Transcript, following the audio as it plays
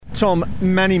Tom,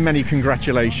 many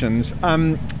congratulations.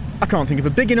 I can't think of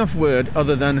a big enough word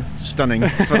other than stunning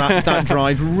for that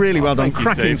drive. Really well done.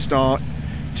 Cracking start.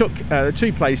 Took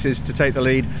 2 places to take the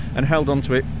lead and held on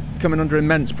to it, coming under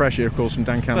immense pressure, of course, from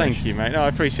Dan Camish. Thank you, mate. No, I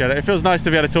appreciate it. It feels nice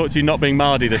to be able to talk to you not being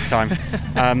Mardy this time.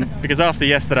 Because after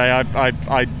yesterday,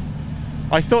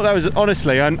 I thought that was,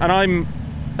 honestly, and I'm,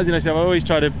 as you know, I always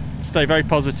try to stay very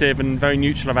positive and very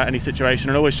neutral about any situation,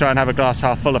 and always try and have a glass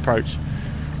half full approach.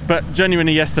 But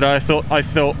genuinely yesterday, I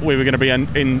thought we were going to be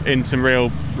in some real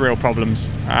problems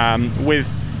with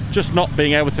just not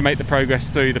being able to make the progress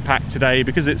through the pack today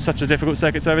because it's such a difficult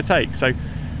circuit to overtake. So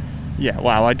yeah,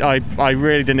 wow, I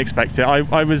really didn't expect it.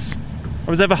 I was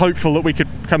ever hopeful that we could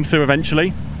come through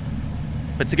eventually,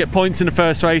 but to get points in the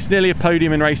first race, nearly a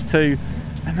podium in race 2,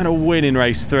 and then a win in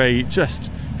race 3, just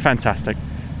fantastic.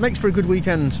 Makes for a good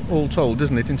weekend all told,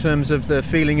 doesn't it, in terms of the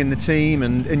feeling in the team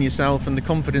and in yourself and the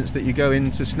confidence that you go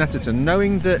into Snetterton,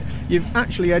 knowing that you're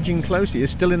actually edging closer, you're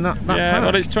still in that yeah, pack.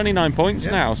 Well, it's 29 points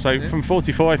now, so from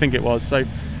 44 I think it was, so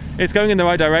it's going in the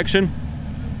right direction.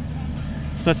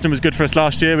 Snetterton was good for us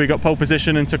last year. We got pole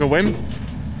position and took a win,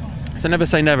 so never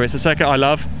say never. It's a circuit I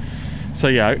love. So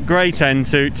yeah, great end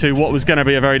to what was going to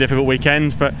be a very difficult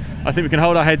weekend, but I think we can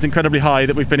hold our heads incredibly high,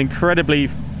 that we've been incredibly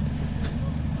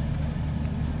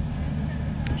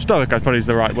stoic, I probably is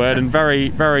the right word, and very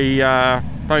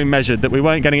measured, that we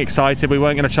weren't getting excited, we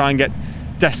weren't going to try and get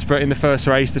desperate in the first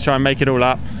race to try and make it all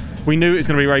up. We knew it was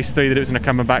going to be race 3, that it was going to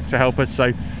come back to help us, so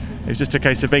it was just a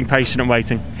case of being patient and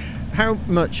waiting. How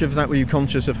much of that were you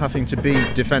conscious of having to be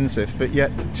defensive, but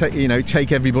yet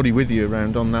take everybody with you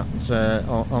around on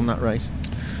that race?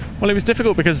 Well, it was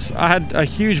difficult because I had a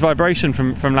huge vibration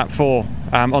from lap 4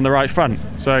 on the right front.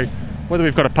 So whether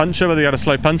we've got a puncher, whether we had a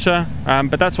slow puncher,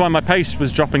 but that's why my pace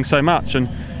was dropping so much. And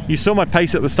you saw my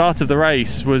pace at the start of the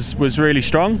race was really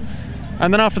strong.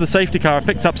 And then after the safety car, I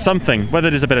picked up something, whether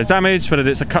it is a bit of damage, whether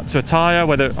it's a cut to a tyre,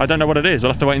 whether I don't know what it is.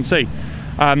 We'll have to wait and see.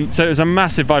 So it was a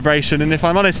massive vibration, and if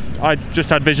I'm honest, I just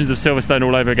had visions of Silverstone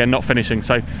all over again, not finishing.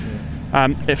 So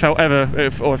it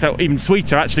felt even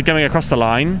sweeter actually going across the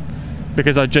line,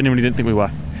 because I genuinely didn't think we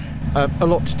were. A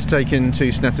lot to take into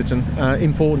Snetterton.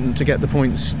 Important to get the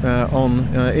points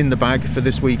in the bag for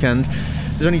this weekend.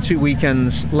 There's only 2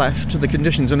 weekends left. The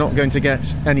conditions are not going to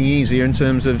get any easier in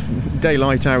terms of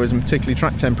daylight hours and particularly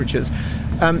track temperatures.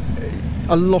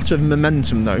 A lot of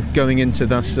momentum though going into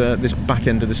this back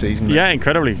end of the season. Yeah,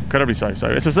 incredibly so. So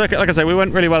it's a circuit, like I say, we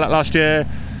went really well at last year.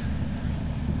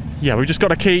 Yeah, we've just got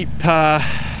to keep our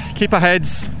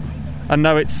heads and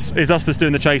know it's us that's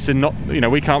doing the chasing. Not,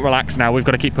 we can't relax now. We've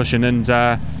got to keep pushing, and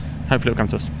hopefully it'll come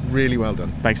to us. Really well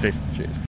done. Thanks, Steve. Cheers.